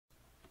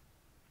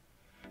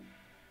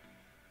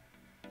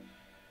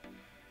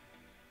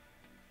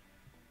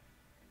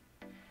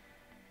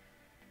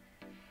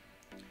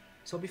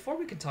So before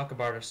we can talk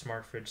about our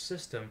smart fridge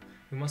system,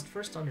 we must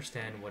first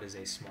understand what is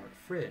a smart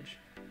fridge.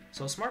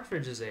 So a smart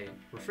fridge is a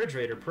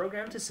refrigerator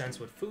programmed to sense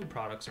what food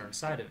products are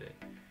inside of it.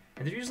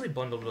 And they're usually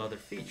bundled with other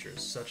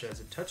features, such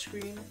as a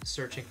touchscreen,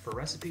 searching for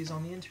recipes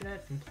on the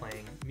internet, and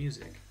playing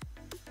music.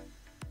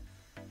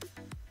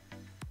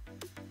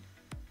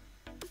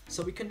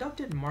 So we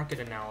conducted market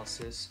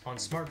analysis on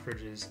smart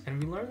fridges,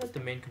 and we learned that the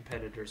main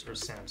competitors are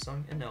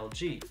Samsung and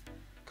LG.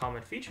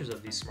 Common features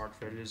of these smart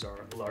fridges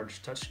are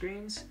large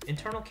touchscreens,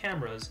 internal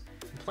cameras,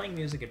 and playing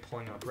music and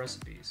pulling up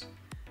recipes.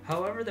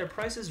 However, their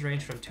prices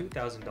range from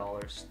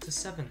 $2,000 to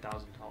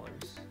 $7,000.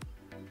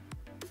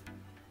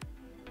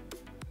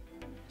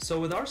 So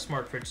with our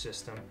smart fridge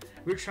system,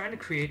 we're trying to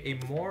create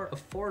a more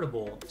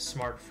affordable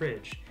smart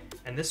fridge,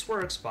 and this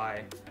works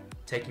by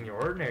taking your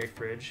ordinary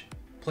fridge,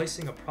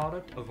 placing a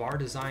product of our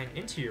design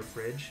into your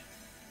fridge,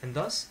 and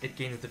thus it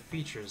gains the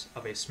features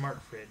of a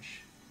smart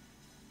fridge.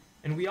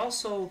 And we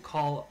also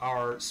call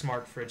our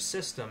smart fridge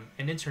system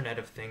an Internet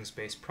of Things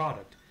based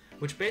product,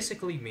 which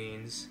basically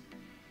means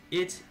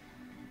it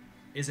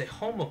is a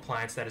home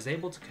appliance that is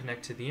able to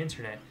connect to the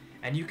internet,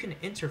 and you can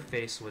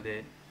interface with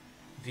it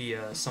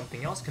via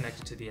something else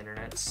connected to the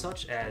internet,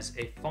 such as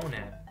a phone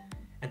app.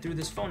 And through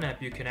this phone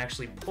app, you can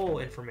actually pull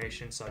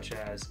information such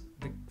as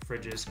the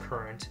fridge's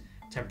current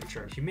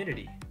temperature and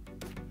humidity.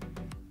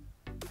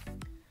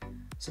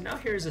 So now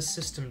here's a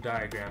system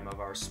diagram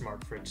of our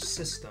smart fridge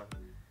system.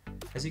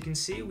 As you can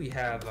see, we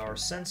have our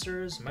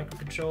sensors,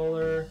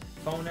 microcontroller,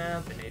 phone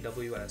app, and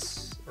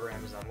AWS, or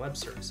Amazon Web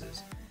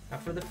Services. Now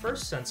for the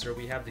first sensor,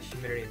 we have the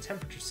humidity and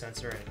temperature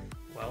sensor, and,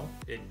 well,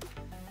 it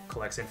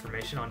collects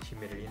information on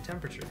humidity and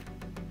temperature.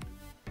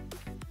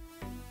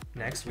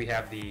 Next, we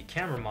have the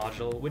camera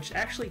module, which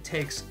actually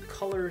takes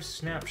color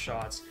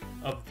snapshots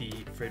of the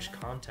fridge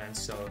contents,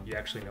 so you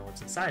actually know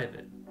what's inside of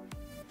it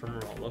from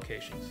remote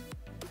locations.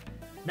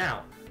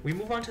 Now, we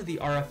move on to the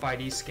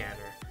RFID scanner.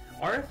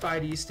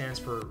 RFID stands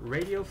for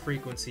radio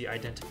frequency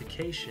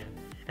identification,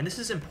 and this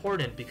is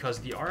important because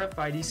the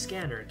RFID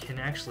scanner can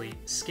actually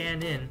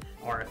scan in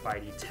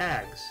RFID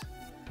tags.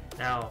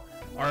 Now,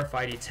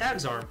 RFID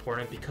tags are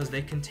important because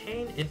they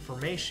contain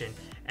information,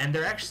 and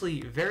they're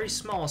actually very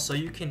small, so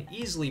you can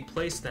easily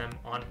place them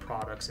on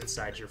products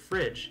inside your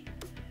fridge.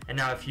 And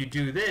now if you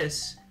do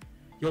this,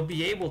 you'll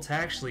be able to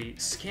actually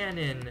scan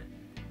in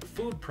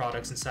food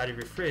products inside of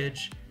your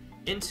fridge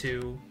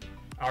into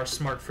our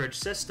smart fridge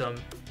system,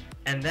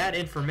 and that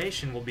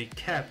information will be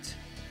kept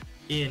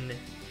in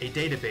a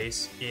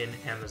database in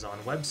Amazon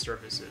Web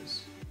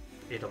Services,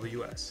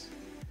 AWS.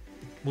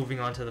 Moving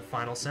on to the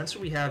final sensor,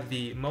 we have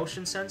the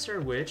motion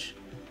sensor, which,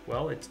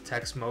 well, it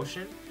detects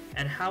motion,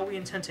 and how we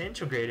intend to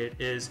integrate it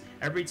is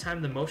every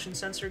time the motion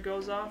sensor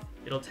goes off,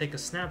 it'll take a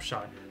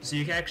snapshot, so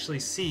you can actually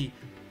see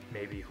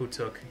maybe who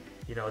took,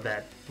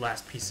 that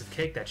last piece of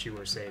cake that you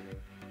were saving.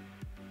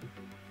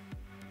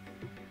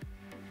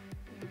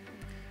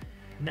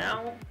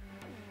 Now,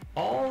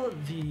 all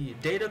the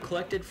data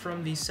collected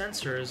from these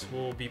sensors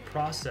will be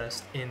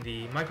processed in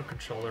the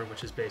microcontroller,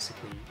 which is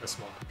basically a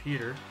small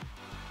computer.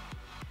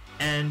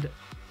 And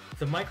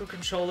the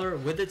microcontroller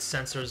with its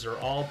sensors are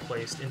all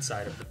placed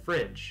inside of the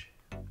fridge.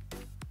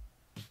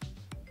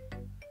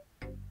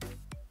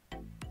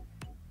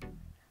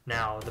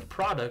 Now, the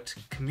product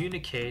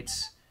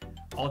communicates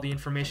all the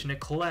information it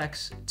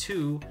collects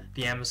to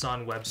the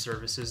Amazon Web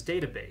Services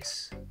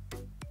database.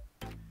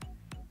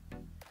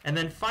 And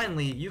then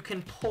finally, you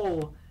can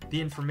pull the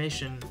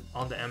information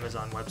on the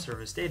Amazon Web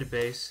Service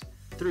database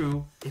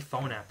through a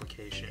phone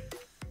application.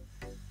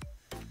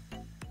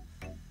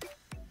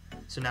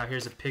 So now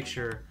here's a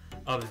picture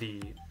of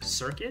the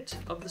circuit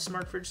of the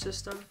smart fridge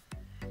system,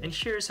 and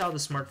here's how the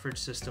smart fridge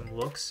system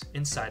looks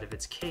inside of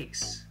its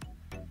case.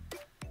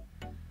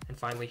 And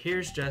finally,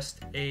 here's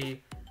just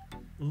a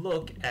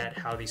look at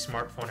how the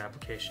smartphone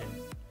application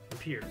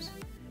appears.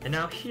 And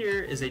now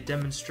here is a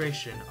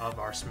demonstration of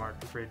our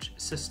smart fridge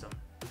system.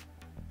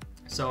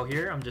 So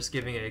here I'm just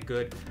giving a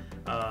good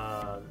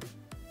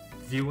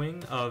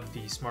viewing of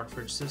the smart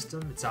fridge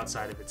system. It's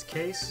outside of its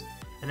case.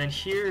 And then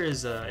here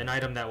is an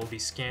item that will be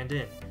scanned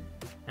in.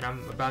 And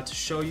I'm about to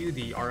show you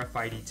the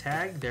RFID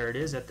tag. There it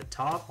is at the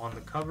top on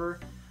the cover.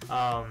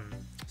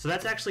 So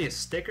that's actually a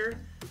sticker,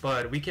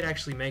 but we could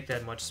actually make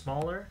that much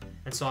smaller.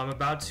 And so I'm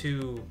about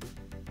to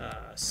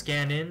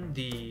scan in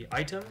the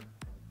item.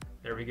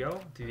 There we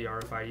go, through the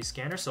RFID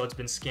scanner. So it's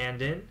been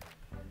scanned in.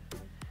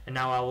 And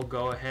now I will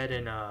go ahead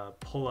and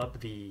pull up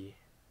the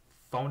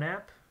phone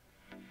app.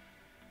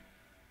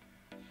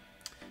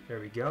 There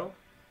we go.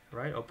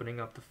 Right, opening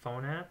up the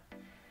phone app.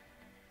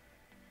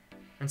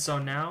 And so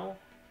now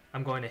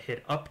I'm going to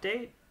hit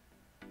update.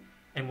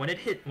 And when I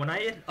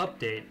hit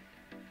update,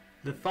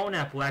 the phone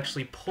app will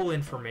actually pull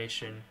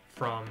information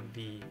from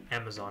the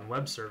Amazon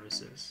Web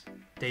Services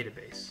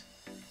database.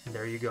 And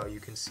there you go. You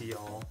can see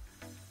all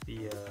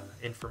the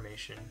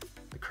information,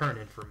 the current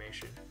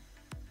information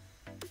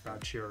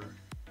about your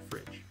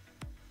fridge.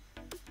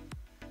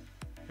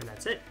 And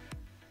that's it.